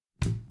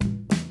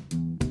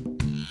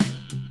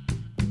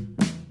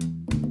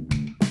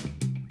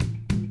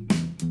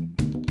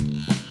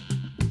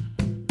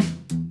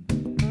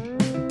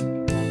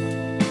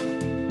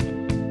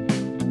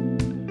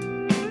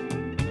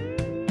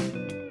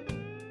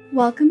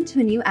Welcome to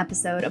a new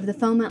episode of the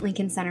Film at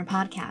Lincoln Center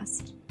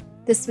podcast.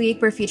 This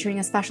week, we're featuring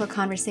a special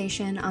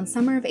conversation on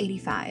Summer of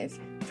 '85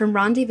 from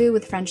Rendezvous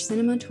with French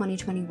Cinema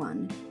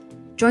 2021.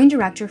 Join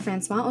director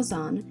François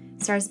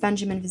Ozon, stars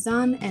Benjamin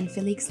Vizon and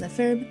Félix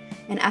Lefebvre,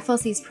 and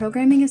FLC's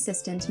programming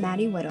assistant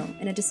Maddie Whittle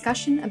in a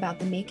discussion about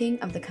the making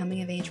of the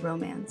coming-of-age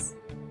romance.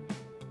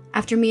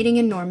 After meeting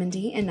in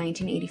Normandy in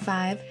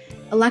 1985,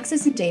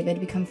 Alexis and David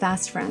become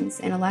fast friends,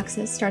 and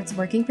Alexis starts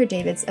working for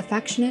David's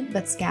affectionate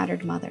but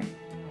scattered mother.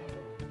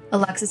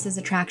 Alexis's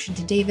attraction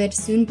to David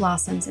soon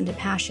blossoms into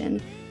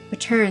passion, but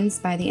turns,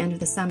 by the end of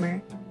the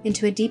summer,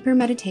 into a deeper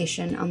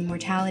meditation on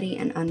mortality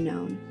and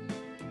unknown.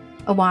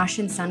 Awash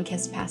in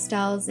sun-kissed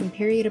pastels and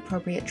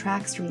period-appropriate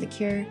tracks from The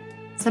Cure,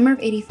 Summer of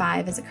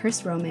 '85 is a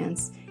cursed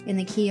romance in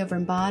the key of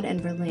Rimbaud and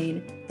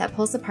Verlaine that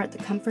pulls apart the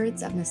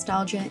comforts of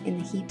nostalgia in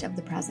the heat of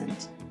the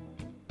present.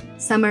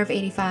 Summer of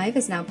 '85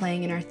 is now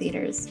playing in our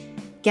theaters.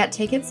 Get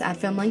tickets at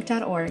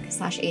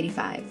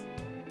filmlink.org/85.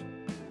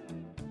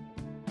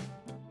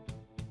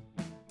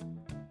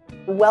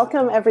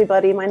 Welcome,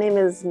 everybody. My name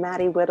is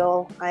Maddie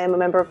Whittle. I am a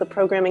member of the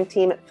programming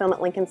team at Film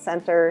at Lincoln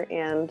Center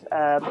and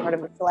part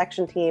of the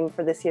selection team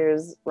for this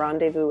year's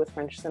Rendezvous with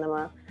French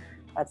Cinema.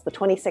 It's the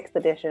 26th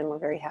edition. We're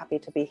very happy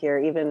to be here,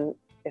 even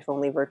if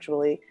only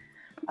virtually.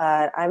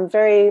 I'm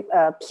very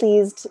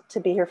pleased to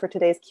be here for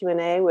today's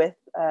Q&A with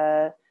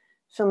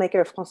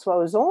filmmaker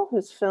François Ozon,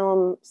 whose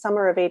film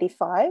Summer of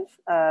 '85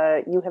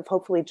 you have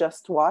hopefully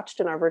just watched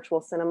in our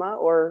virtual cinema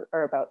or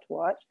are about to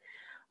watch,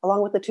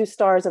 along with the two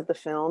stars of the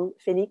film,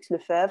 Félix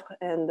Lefebvre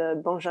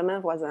and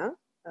Benjamin Voisin,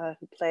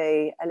 who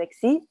play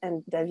Alexis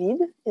and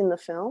David in the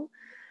film.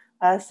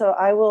 So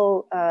I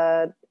will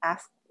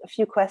ask a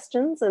few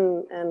questions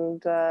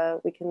and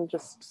we can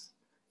just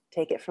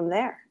take it from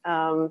there.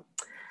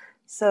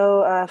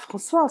 So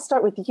François, I'll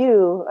start with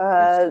you.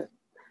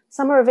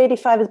 Summer of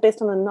 '85 is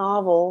based on a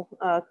novel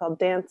called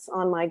Dance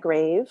on My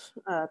Grave.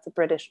 It's a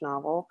British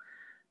novel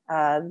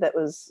that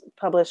was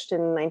published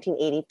in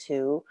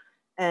 1982.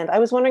 And I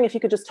was wondering if you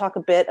could just talk a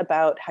bit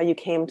about how you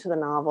came to the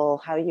novel,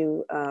 how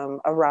you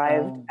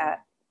arrived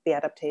at the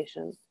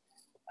adaptation.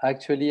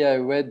 Actually, I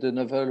read the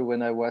novel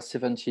when I was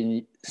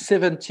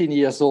 17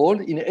 years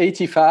old, in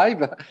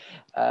 '85.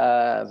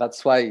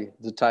 That's why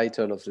the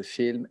title of the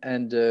film.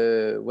 And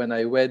when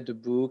I read the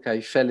book,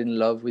 I fell in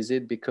love with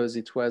it because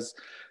it was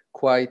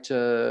quite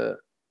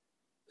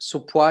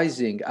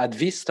surprising at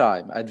this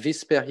time, at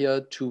this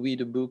period, to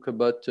read a book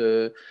about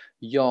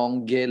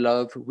young gay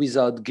love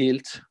without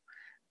guilt.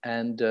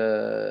 And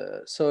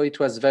so it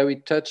was very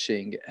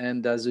touching.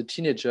 And as a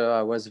teenager,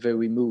 I was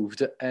very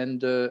moved.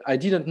 And I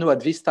didn't know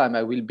at this time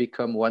I will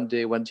become one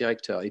day one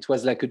director. It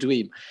was like a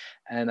dream.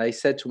 And I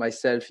said to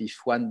myself, if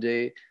one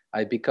day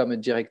I become a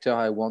director,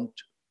 I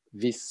want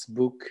this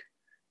book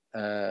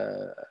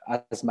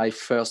as my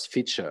first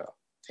feature.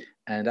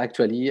 And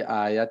actually,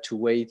 I had to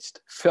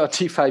wait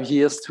 35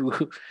 years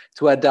to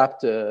adapt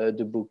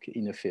the book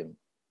in a film.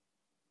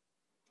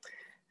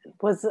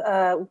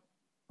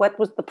 What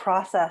was the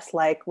process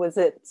like? Was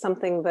it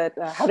something that,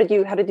 how did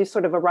you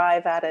sort of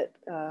arrive at it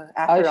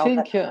after all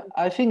that?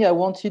 I think I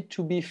wanted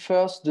to be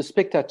first the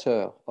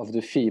spectator of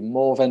the film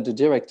more than the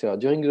director.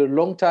 During a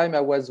long time, I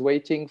was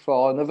waiting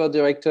for another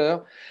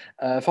director,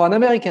 for an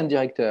American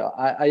director.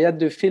 I had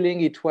the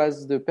feeling it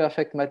was the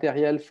perfect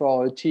material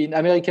for a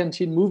American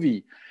teen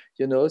movie.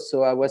 You know,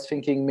 so I was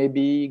thinking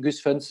maybe Gus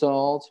Van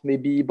Sant,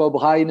 maybe Bob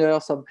Reiner,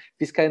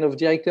 this kind of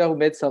director who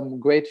made some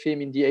great film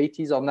in the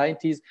 80s or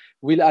 90s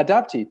will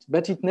adapt it,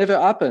 but it never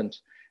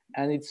happened.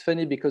 And it's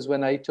funny because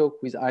when I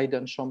talked with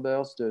Aidan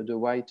Chambers, the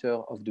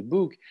writer of the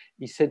book,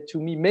 he said to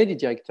me, many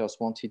directors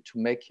wanted to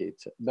make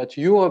it, but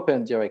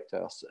European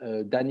directors,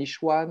 a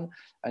Danish one,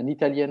 an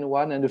Italian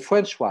one, and a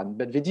French one,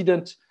 but they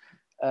didn't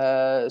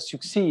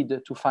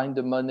succeed to find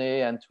the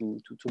money and to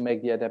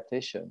make the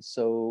adaptation.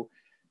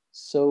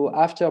 So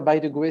after By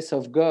the Grace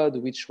of God,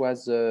 which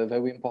was a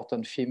very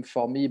important film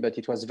for me, but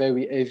it was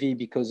very heavy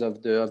because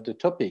of the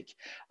topic,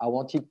 I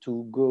wanted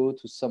to go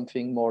to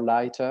something more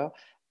lighter.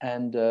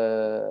 And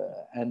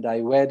I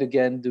read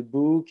again the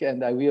book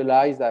and I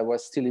realized I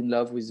was still in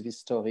love with this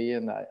story.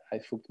 And I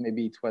thought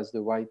maybe it was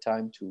the right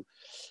time to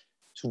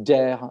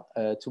dare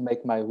to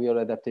make my real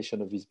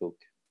adaptation of this book.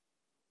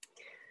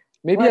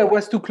 Maybe I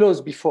was too close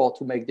before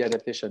to make the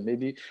adaptation.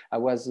 Maybe I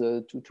was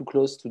too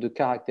close to the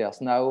characters.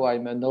 Now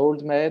I'm an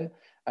old man,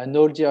 an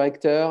old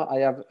director. I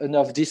have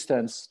enough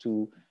distance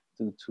to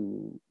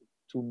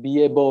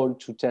be able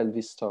to tell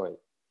this story,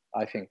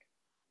 I think.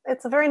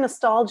 It's a very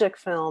nostalgic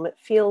film. It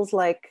feels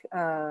like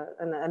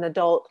an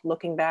adult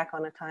looking back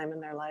on a time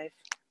in their life.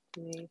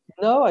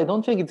 No, I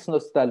don't think it's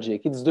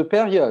nostalgic. It's the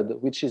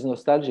period which is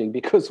nostalgic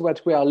because what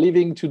we are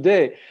living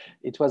today,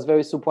 it was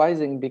very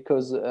surprising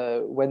because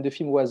when the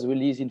film was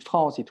released in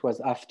France, it was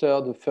after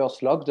the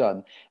first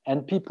lockdown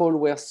and people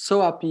were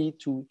so happy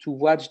to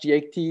watch the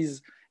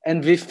 80s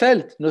and they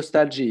felt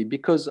nostalgia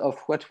because of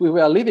what we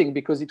were living,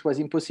 because it was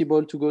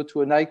impossible to go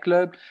to a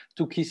nightclub,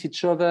 to kiss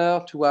each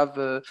other, to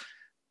have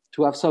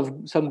to have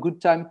some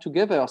good time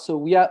together. So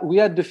we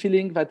had the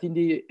feeling that in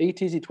the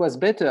 80s it was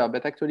better,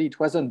 but actually it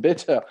wasn't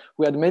better.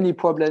 We had many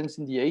problems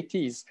in the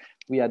 80s.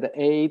 We had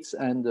AIDS,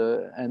 and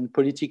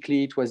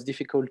politically it was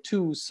difficult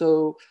too.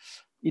 So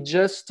it's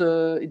just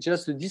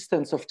the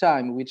distance of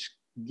time which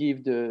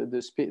give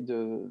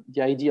the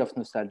idea of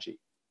nostalgia.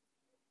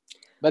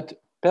 But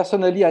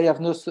personally, I have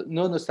no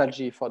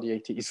nostalgia for the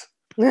 80s.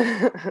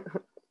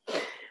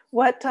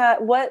 What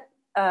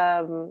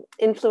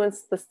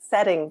influenced the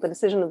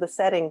decision of the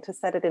setting to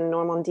set it in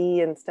Normandy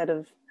instead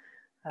of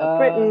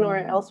Britain or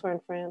elsewhere in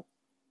France?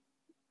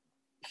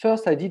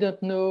 First, I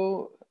didn't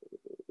know.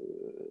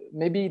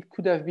 Maybe it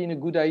could have been a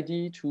good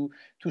idea to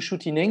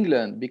shoot in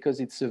England because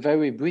it's a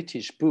very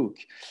British book.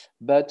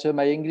 But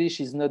my English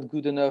is not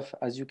good enough,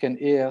 as you can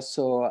hear.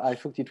 So I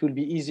thought it would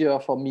be easier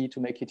for me to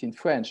make it in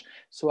French.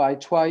 So I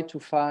tried to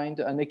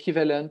find an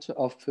equivalent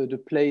of the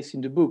place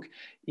in the book.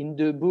 In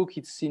the book,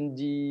 it's in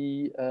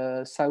the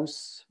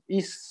south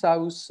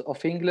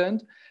of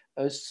England,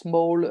 a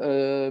small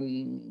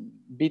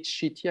beach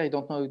city. I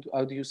don't know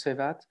how do you say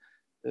that.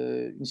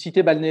 Une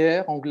cité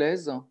balnéaire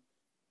anglaise.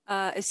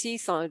 A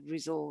seaside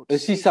resort. A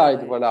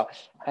seaside, voilà.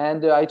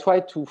 And I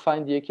tried to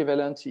find the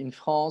equivalent in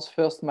France.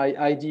 First, my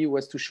idea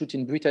was to shoot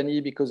in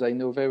Brittany because I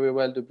know very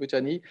well the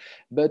Brittany,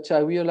 but I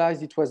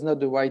realized it was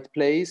not the right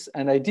place.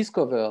 And I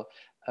discovered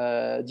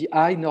the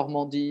high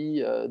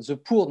Normandy, the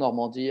poor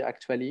Normandy,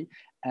 actually.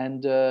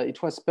 And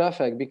it was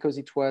perfect because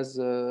it was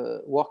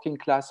working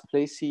class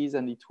places,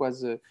 and it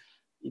was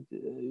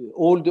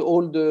all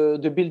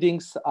the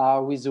buildings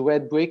are with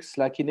red bricks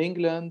like in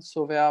England.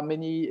 So there are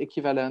many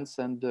equivalents,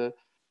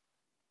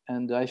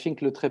 and I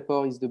think Le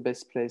Tréport is the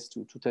best place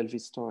to tell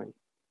this story.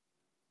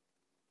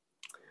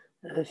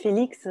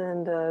 Félix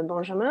and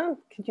Benjamin,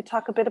 could you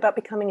talk a bit about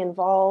becoming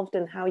involved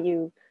and how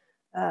you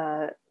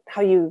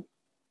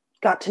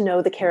got to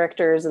know the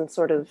characters and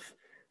sort of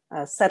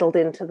settled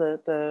into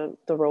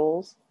the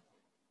roles?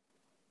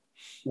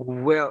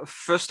 Well,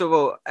 first of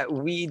all,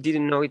 we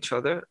didn't know each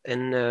other,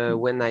 and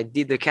when I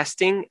did the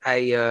casting,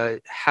 I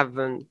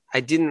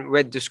didn't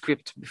read the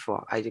script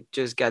before. I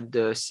just got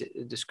the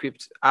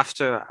script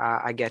after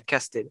I got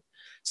casted.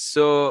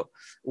 So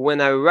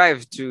when I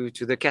arrived to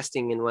the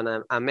casting and when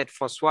I met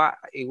François,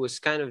 it was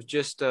kind of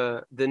just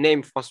the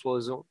name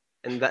François Ozon,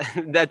 and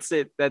that's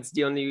it. That's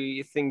the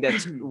only thing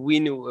that we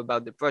knew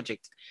about the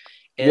project.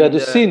 And, you had a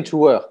scene to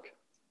work.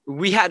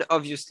 We had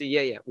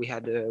obviously, we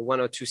had 1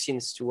 or 2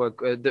 scenes to work.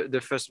 The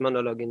first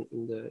monologue in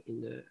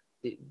the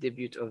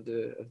debut of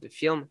the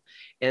film,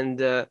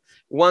 and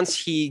once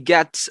he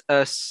got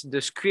us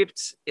the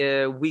script,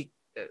 we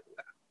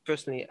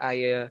personally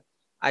I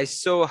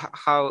saw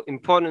how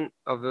important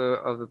of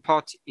a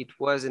part it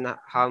was and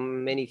how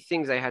many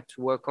things I had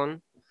to work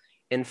on.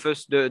 And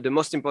first, the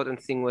most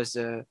important thing was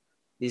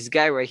this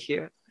guy right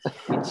here,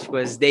 which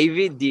was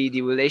David,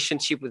 the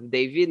relationship with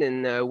David.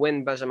 And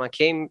when Benjamin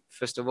came,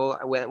 first of all,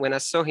 when I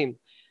saw him,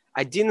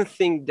 I didn't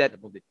think that.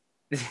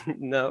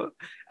 No,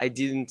 I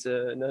didn't.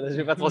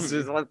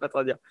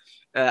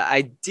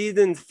 I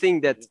didn't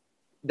think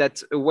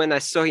that when I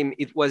saw him,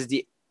 it was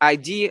the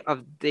idea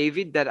of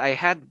David that I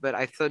had, but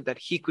I thought that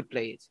he could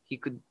play it. He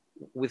could,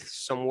 with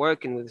some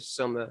work and with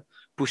some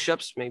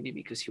push-ups, maybe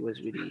because he was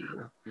really,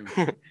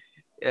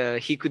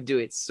 he could do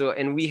it. So,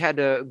 and we had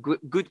a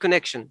good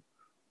connection.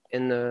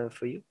 And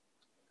for you?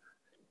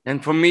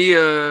 And for me,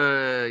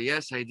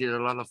 yes, I did a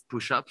lot of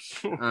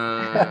push-ups.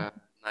 I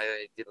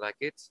did like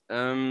it.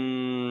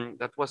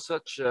 That was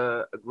such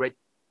a great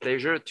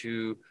pleasure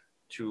to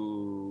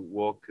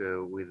work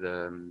with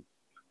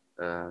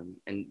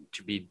and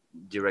to be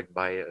directed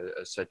by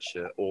such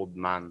an old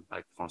man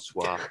like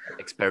François,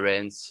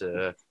 experience,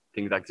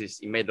 things like this.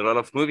 He made a lot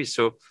of movies,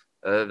 so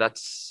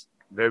that's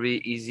very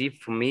easy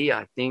for me,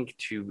 I think,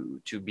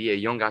 to be a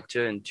young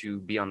actor and to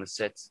be on the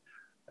set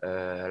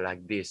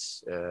like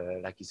this.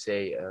 Like you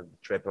say,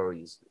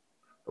 Tréport is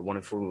a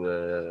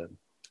wonderful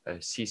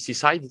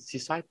seaside.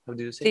 How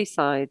do you say?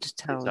 Seaside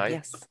town. Seaside.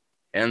 Yes.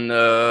 And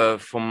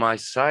from my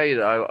side,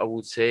 I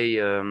would say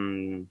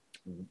to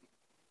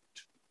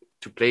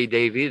play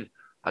David,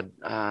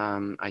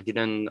 I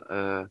didn't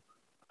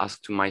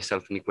ask to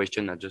myself any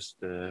question. I just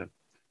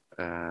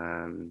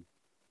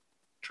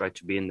tried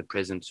to be in the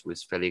presence with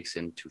Felix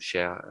and to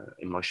share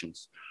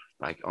emotions,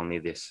 like only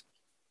this.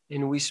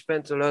 And we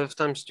spent a lot of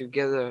times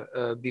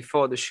together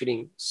before the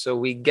shooting, so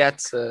we got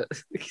to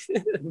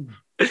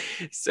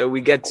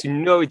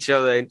know each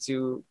other and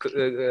to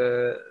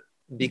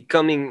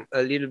becoming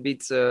a little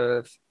bit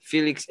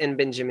Felix and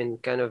Benjamin,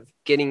 kind of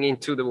getting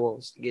into the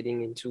walls,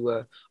 getting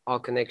into our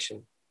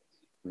connection.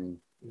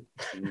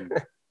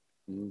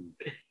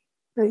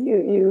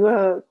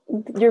 Your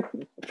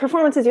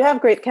performances, you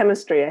have great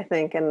chemistry, I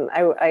think, and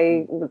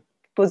I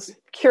was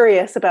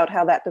curious about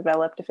how that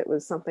developed, if it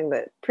was something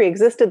that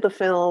pre-existed the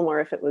film or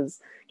if it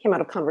came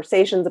out of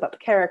conversations about the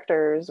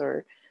characters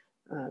or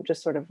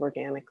just sort of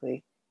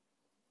organically.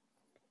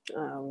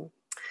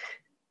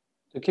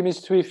 The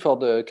chemistry for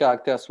the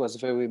characters was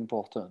very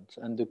important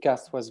and the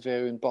cast was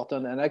very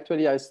important. And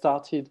actually I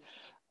started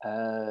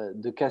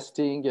the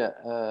casting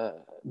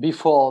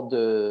before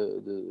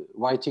the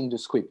writing the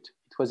script.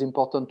 It was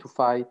important to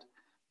find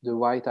the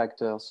right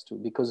actors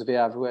because they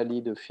have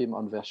really the film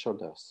on their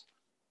shoulders.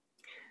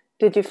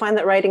 Did you find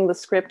that writing the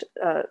script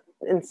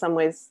in some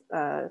ways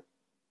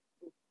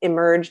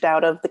emerged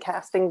out of the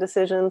casting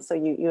decision? So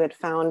you had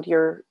found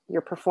your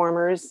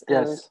performers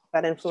and yes.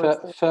 that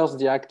influenced First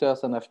the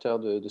actors and after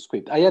the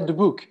script. I had the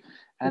book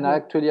and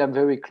actually I'm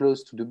very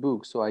close to the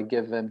book. So I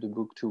gave them the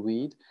book to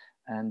read.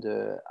 And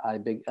I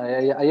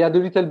had a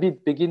little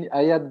bit began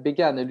a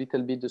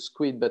little bit the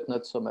script, but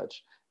not so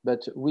much.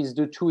 But with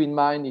the two in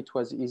mind, it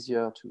was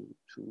easier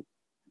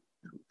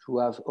to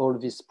have all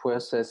this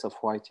process of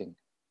writing.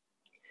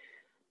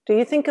 Do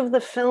you think of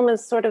the film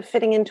as sort of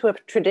fitting into a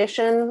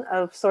tradition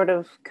of sort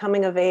of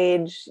coming of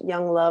age,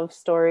 young love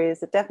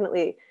stories?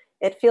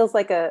 It feels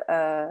like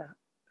a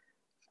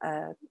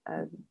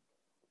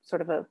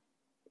sort of a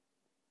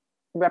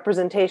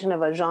representation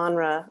of a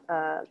genre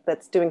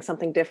that's doing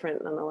something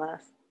different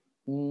nonetheless.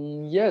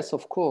 Yes,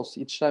 of course.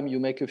 Each time you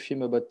make a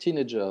film about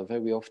teenager,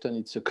 very often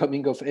it's a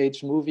coming of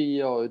age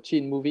movie or a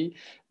teen movie.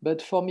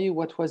 But for me,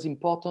 what was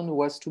important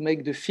was to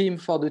make the film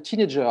for the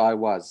teenager I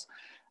was.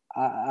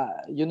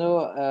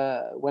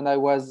 When I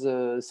was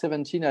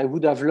 17, I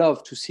would have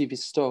loved to see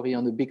this story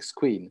on a big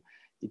screen.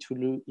 It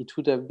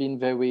would have been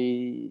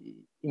very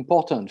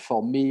important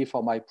for me,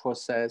 for my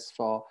process,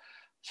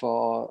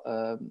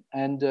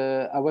 and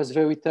I was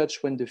very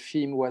touched when the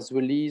film was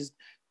released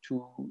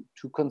to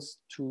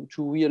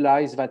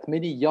realize that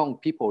many young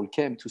people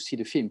came to see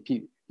the film,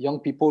 young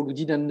people who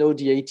didn't know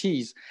the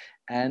 80s,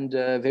 and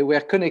they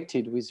were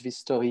connected with this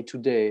story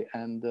today.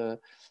 And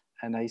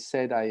I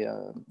said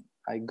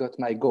I got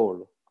my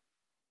goal.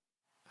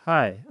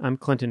 Hi, I'm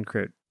Clinton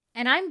Crute.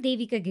 And I'm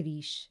Devika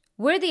Girish.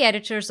 We're the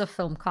editors of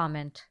Film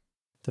Comment.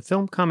 The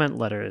Film Comment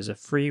Letter is a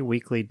free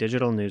weekly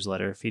digital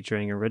newsletter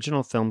featuring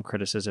original film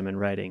criticism and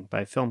writing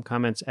by Film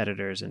Comment's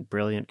editors and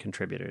brilliant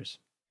contributors.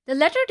 The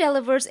letter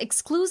delivers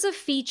exclusive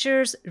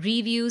features,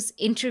 reviews,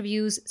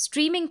 interviews,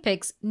 streaming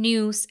picks,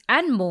 news,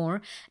 and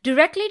more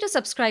directly to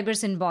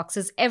subscribers'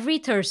 inboxes every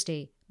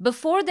Thursday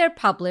before they're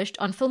published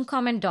on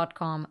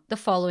filmcomment.com the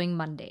following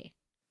Monday.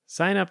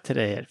 Sign up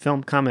today at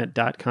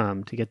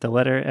filmcomment.com to get the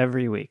letter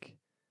every week.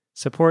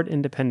 Support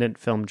independent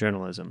film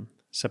journalism.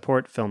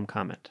 Support Film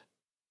Comment.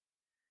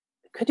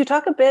 Could you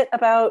talk a bit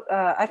about,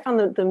 I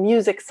found the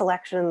music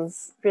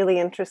selections really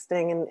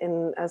interesting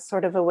in as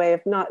sort of a way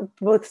of not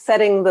both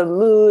setting the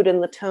mood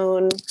and the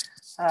tone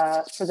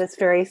for this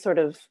very sort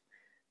of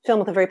film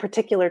with a very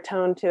particular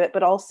tone to it,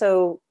 but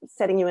also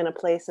setting you in a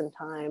place and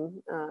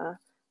time.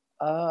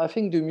 I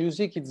think the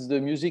music, it's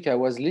the music I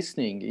was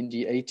listening in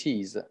the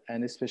 80s,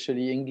 and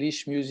especially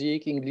English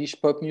music,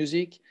 English pop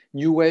music,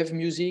 new wave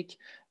music.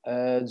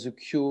 The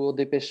Cure,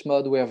 Depeche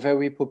Mode were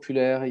very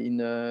popular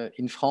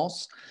in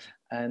France.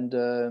 And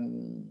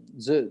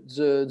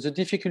the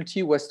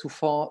difficulty was to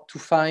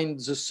find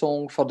the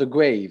song for the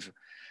grave,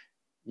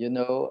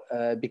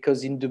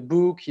 because in the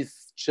book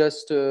it's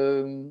just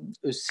a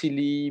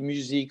silly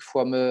music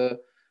from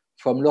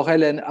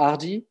Laurel and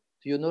Hardy.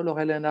 Do you know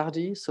Laurel and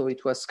Hardy? So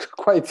it was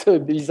quite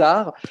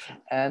bizarre,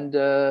 and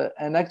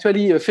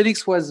actually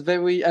Felix was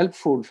very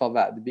helpful for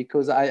that,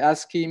 because I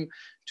asked him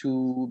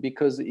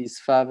because his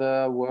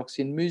father works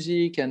in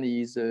music and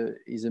he's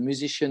a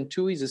musician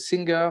too, he's a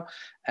singer,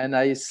 and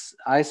I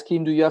asked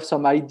him, do you have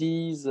some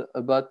ideas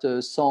about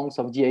songs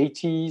of the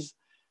 80s?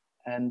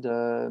 And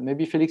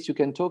maybe Felix, you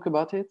can talk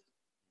about it?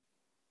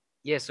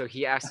 Yeah, so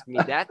he asked me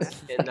that,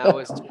 and I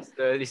was just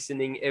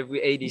listening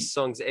every 80s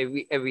songs,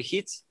 every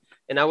hit.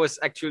 And I was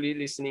actually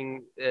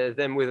listening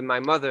them with my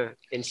mother,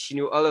 and she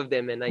knew all of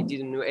them, and I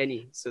didn't know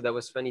any. So that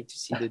was funny to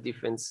see the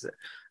difference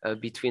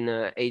between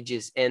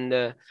ages.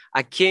 And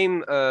I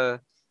came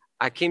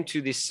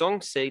to this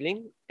song,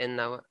 Sailing,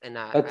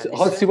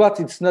 But Stewart,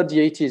 it's not the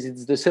 80s,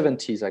 it's the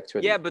 70s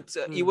actually. Yeah, but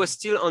it was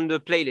still on the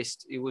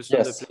playlist. It was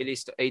on the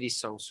playlist 80s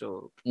songs.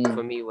 So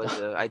for me, it was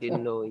I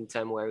didn't know in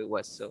time where it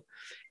was. So,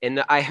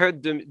 and I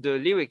heard the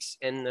lyrics,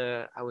 and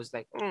I was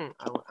like,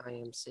 I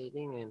am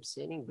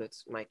sailing, but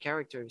my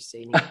character is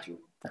sailing too.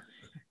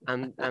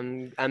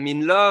 I'm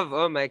in love.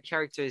 Oh, my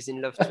character is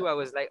in love too. I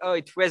was like, oh,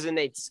 it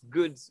resonates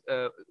good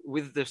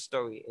with the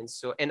story, and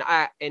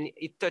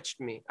it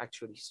touched me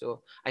actually.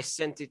 So I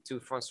sent it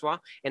to Francois,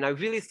 and I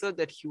really thought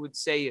that he would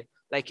say,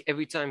 like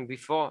every time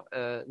before,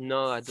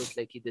 no, I don't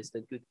like it, that's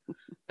not good.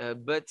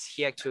 But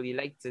he actually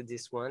liked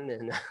this one,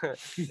 and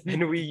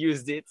and we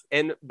used it.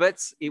 But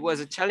it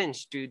was a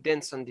challenge to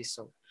dance on this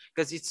song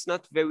because it's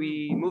not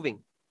very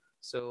moving.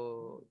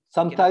 So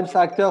sometimes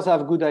actors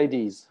have good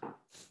ideas.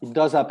 It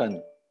does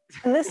happen.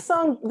 And this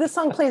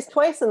song plays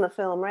twice in the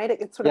film, right?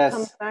 It sort of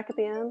comes back at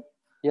the end.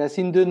 Yes,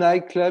 in the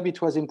nightclub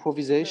it was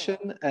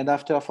improvisation, and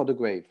after for the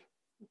grave.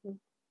 Mm-hmm.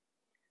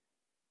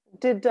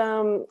 Did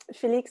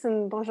Felix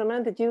and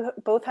Benjamin, did you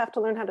both have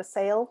to learn how to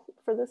sail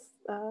for this?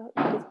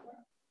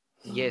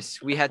 Yes,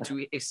 we had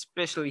to,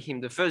 especially him.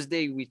 The first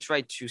day we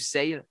tried to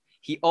sail,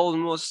 he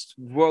almost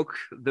broke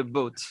the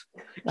boat.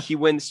 He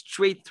went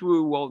straight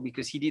through a wall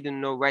because he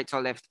didn't know right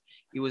or left.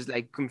 he was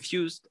like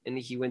confused, and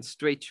he went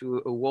straight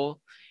to a wall,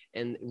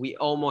 and we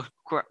almost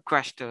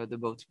crashed the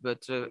boat.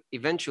 But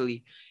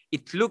eventually,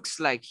 it looks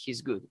like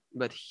he's good,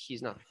 but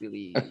he's not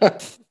really.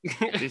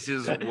 This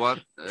is what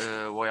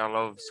why I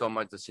love so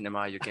much the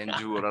cinema. You can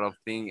do a lot of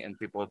things, and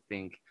people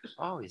think,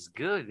 "Oh, it's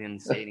good,"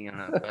 and saying,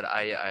 but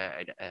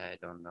I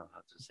don't know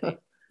how to say.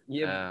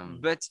 Yeah,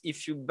 but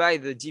if you buy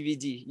the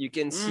DVD, you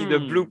can see the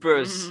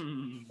bloopers,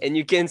 and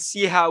you can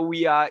see how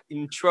we are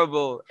in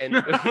trouble, and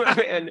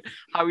and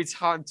how it's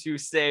hard to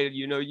say.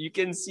 You know, you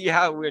can see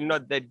how we're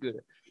not that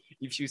good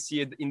if you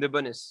see it in the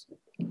bonus.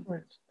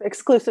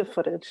 Exclusive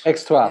footage.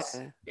 Extras.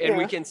 And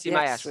we can see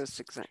my ass.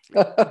 Exactly.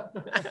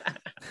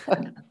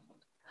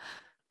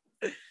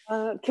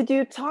 Could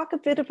you talk a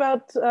bit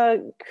about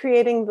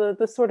creating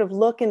the sort of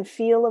look and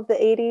feel of the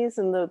 80s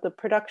and the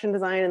production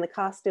design and the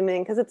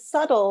costuming? Because it's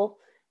subtle,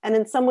 and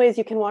in some ways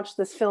you can watch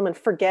this film and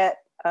forget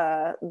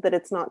that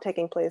it's not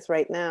taking place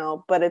right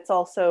now, but it's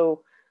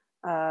also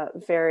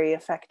very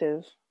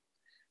effective.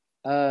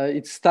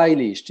 It's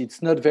stylish.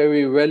 It's not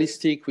very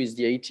realistic with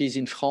the 80s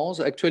in France.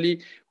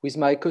 Actually, with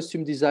my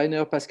costume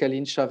designer,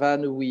 Pascaline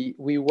Chavannes,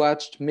 we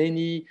watched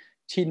many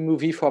teen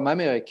movies from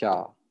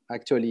America.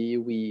 Actually,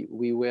 we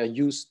were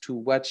used to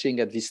watching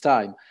at this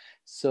time.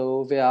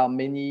 So there are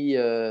many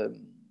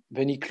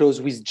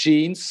clothes with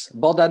jeans,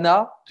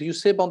 bandana. Do you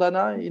say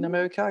bandana in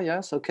America?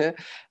 Yes, okay.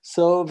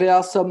 So there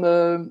are some,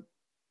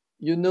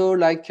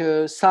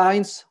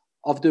 signs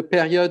of the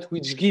period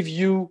which give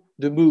you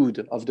the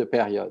mood of the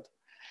period.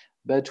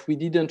 But we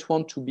didn't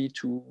want to be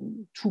too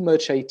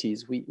much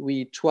 80s.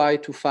 We try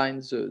to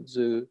find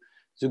the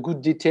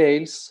good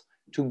details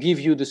to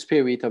give you the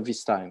spirit of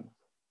this time.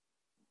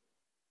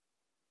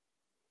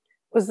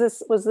 Was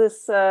this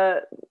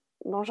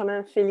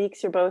Benjamin,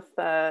 Félix? You both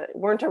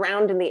weren't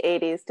around in the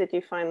 80s. Did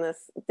you find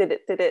this? Did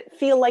it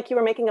feel like you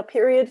were making a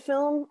period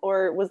film,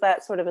 or was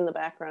that sort of in the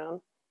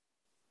background?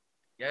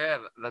 Yeah,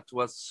 that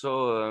was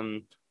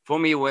so. For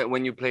me,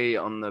 when you play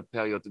on the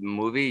period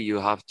movie,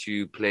 you have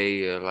to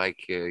play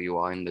like you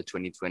are in the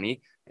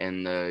 2020,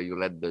 and you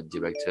let the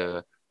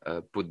director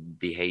put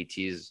the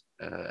 80s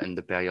and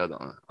the period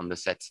on the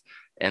set.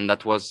 And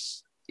that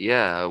was,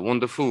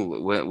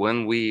 wonderful.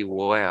 When we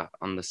were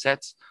on the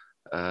set,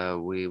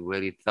 we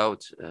really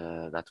thought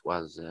that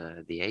was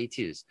the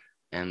 80s.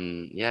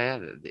 And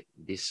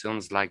this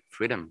sounds like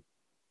freedom.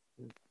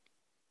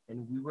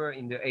 And we were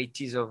in the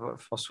 80s of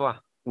François.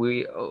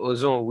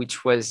 Ozon,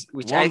 which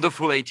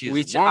wonderful 80s,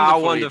 which wonderful are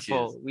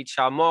wonderful, 80s. Which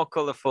are more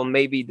colorful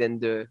maybe than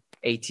the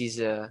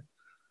 80s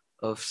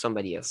of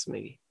somebody else.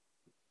 Maybe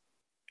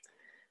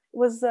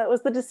was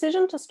the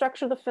decision to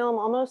structure the film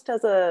almost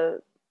as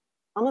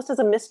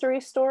a mystery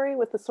story,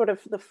 with the sort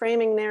of the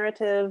framing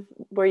narrative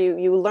where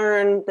you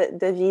learn that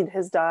David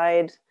has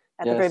died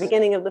at the very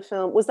beginning of the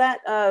film. Was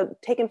that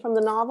taken from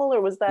the novel,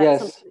 or was that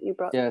something that you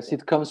brought? Yes,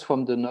 it comes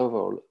from the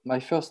novel. My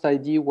first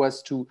idea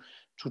was to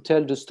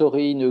tell the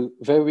story in a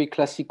very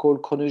classical,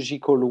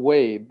 chronological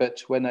way.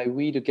 But when I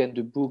read again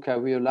the book, I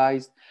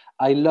realized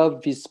I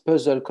love this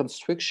puzzle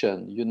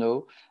construction,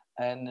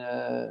 and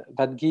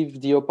that gives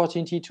the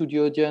opportunity to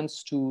the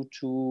audience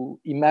to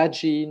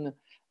imagine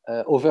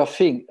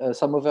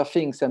some other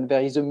things. And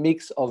there is a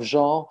mix of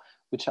genre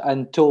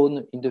and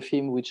tone in the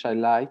film, which I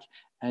like.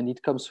 And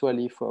it comes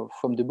really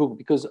from the book,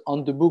 because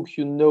on the book,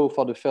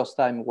 for the first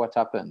time what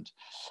happened.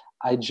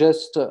 I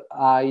just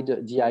hide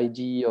the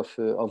idea of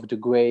the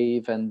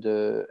grave and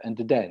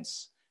the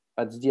dance.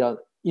 But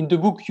in the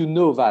book,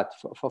 that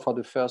for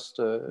the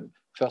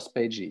first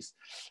pages.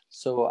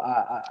 So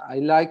I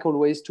like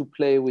always to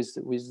play with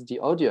the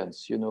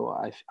audience.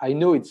 I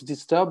know it's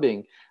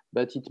disturbing,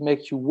 but it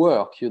makes you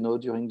work,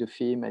 during the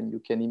film, and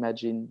you can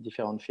imagine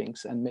different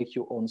things and make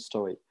your own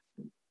story.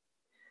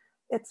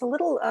 It's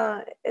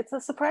it's a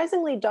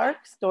surprisingly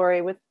dark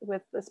story with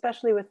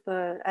especially with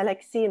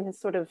Alexis and his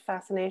sort of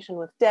fascination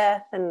with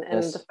death and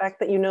the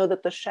fact that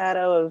that the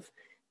shadow of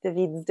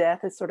David's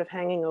death is sort of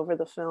hanging over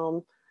the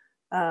film.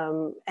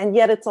 And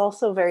yet it's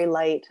also very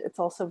light. It's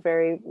also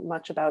very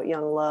much about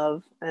young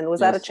love. And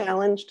was that a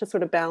challenge to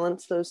sort of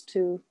balance those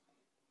two?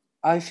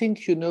 I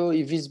think,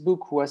 if this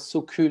book was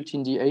so cult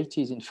in the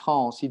 80s in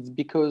France, it's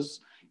because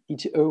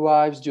it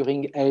arrives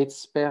during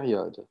AIDS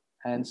period.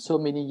 And so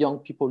many young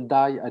people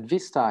die at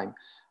this time.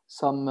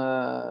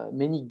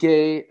 Many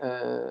gay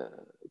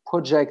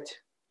projects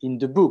in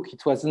the book.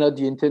 It was not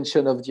the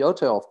intention of the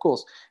author, of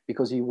course,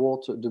 because he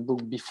wrote the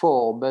book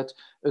before, but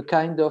a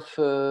kind of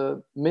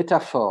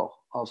metaphor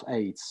of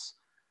AIDS.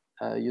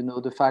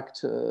 The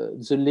fact,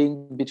 the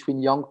link between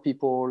young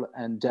people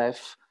and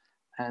death.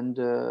 And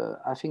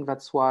I think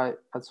that's why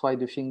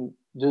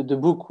the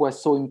book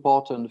was so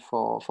important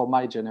for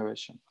my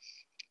generation.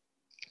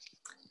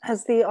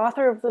 Has the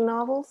author of the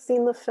novel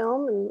seen the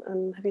film,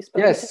 and have you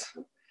spoken to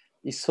him?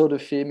 He saw the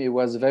film. He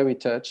was very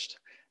touched,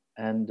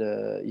 and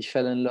he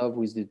fell in love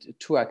with the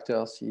two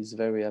actors. He's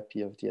very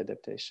happy of the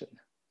adaptation.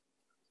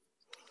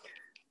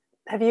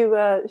 Have you,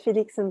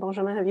 Félix and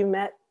Benjamin, have you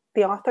met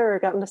the author or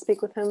gotten to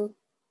speak with him?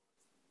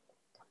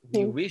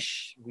 We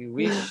wish,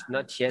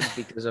 not yet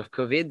because of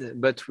COVID,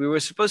 but we were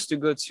supposed to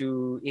go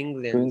to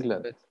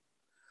England. But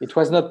it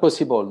was not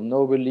possible.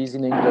 No release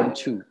in England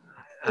too.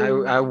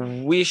 I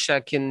wish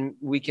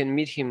we can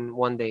meet him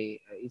one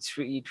day.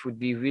 It would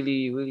be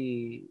really,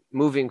 really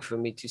moving for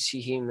me to see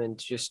him and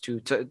just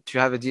to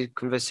have a deep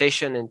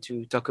conversation and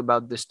to talk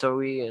about the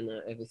story and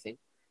everything.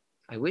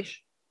 I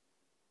wish.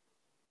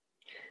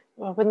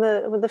 Well, when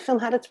the film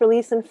had its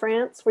release in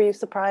France, were you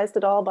surprised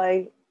at all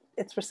by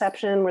its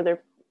reception? Were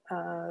there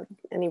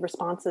any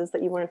responses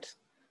that you weren't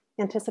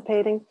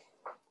anticipating?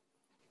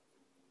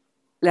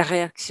 La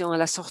réaction à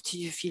la sortie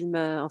du film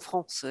en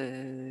France,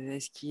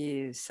 est-ce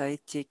que ça a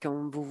été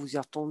comme vous vous y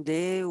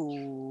attendez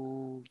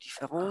ou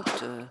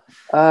différente?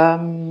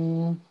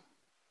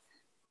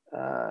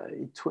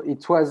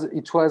 It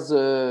was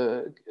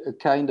a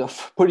kind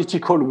of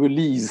political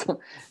release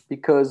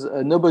because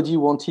nobody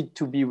wanted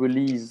to be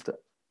released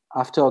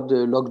after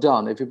the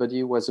lockdown.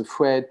 Everybody was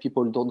afraid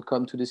people don't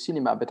come to the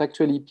cinema, but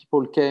actually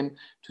people came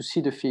to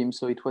see the film,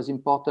 so it was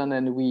important,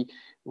 and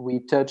we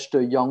touched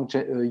young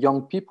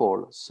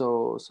people,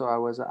 so I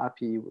was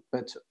happy.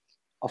 But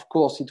of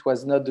course it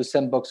was not the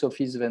same box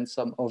office than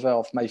some other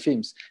of my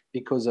films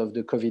because of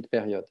the COVID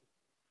period.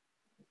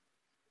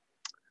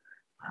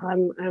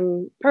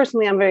 I'm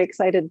personally very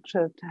excited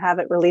to have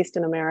it released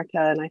in America,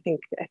 and I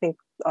think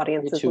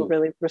audiences will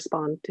really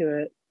respond to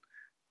it.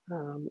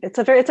 It's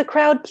a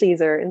crowd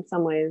pleaser in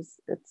some ways.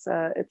 It's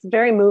a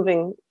very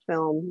moving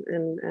film,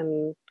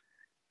 and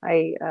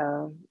I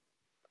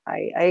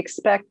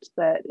expect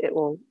that it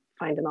will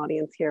find an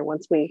audience here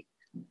once we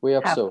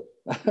hope so.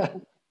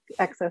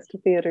 access to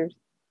theaters.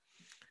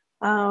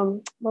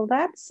 Well,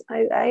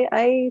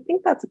 I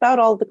think that's about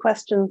all the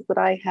questions that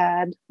I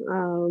had.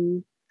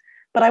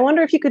 But I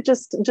wonder if you could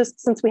just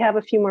since we have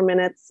a few more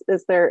minutes,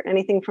 is there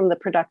anything from the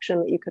production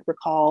that you could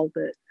recall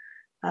that?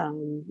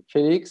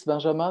 Félix,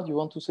 Benjamin, do you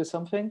want to say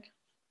something?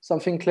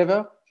 Something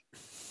clever?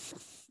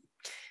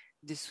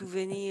 Des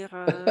souvenirs,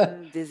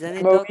 des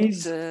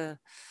anecdotes.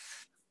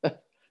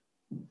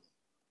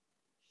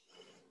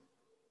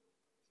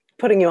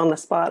 Putting you on the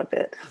spot a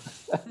bit.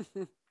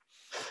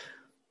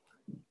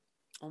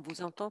 On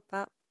vous entend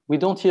pas? We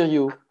don't hear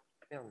you.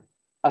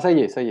 Ah, ça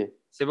y est.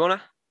 C'est bon là?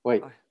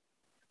 Oui.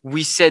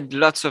 We said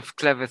lots of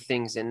clever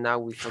things and now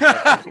we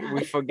forget,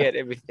 we forget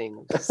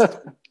everything. It's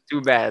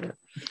too bad.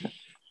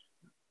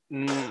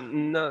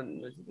 No,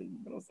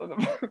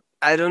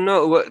 I don't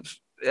know what.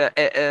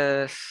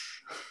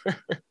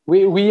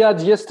 We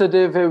had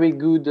yesterday very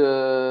good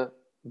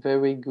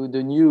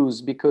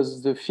news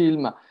because the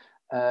film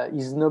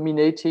is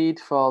nominated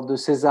for the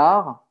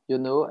César,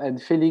 and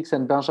Félix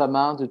and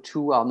Benjamin, the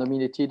two, are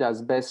nominated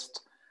as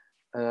best.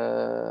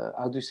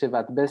 How do you say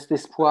that? Best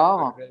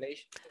espoir.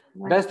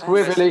 Best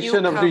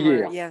revelation of the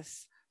year.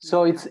 Yes.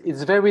 So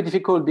it's very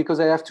difficult because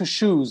I have to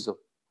choose.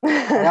 I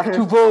have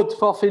to vote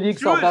for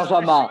Félix or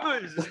Benjamin.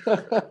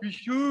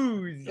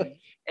 Choose.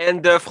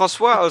 And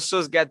François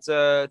also got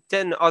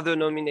 10 other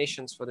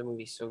nominations for the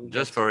movie. So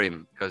just for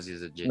him, because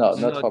he's a genius.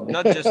 No, not for me.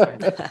 Not just for him.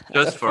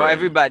 Just for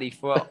everybody,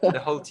 for the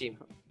whole team.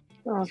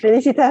 Oh,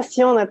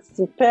 félicitations, that's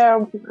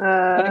superb.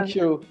 Thank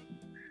you.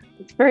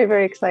 It's very,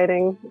 very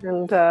exciting.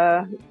 And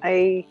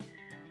I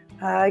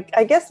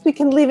guess we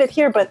can leave it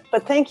here, but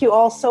thank you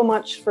all so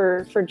much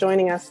for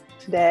joining us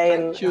today.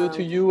 Thank you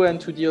to you and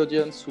to the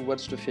audience who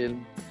watched the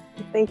film.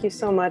 Thank you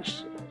so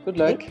much. Good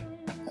luck.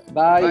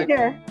 Bye. Take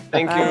care.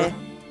 Thank you.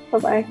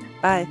 Bye-bye.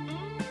 Bye.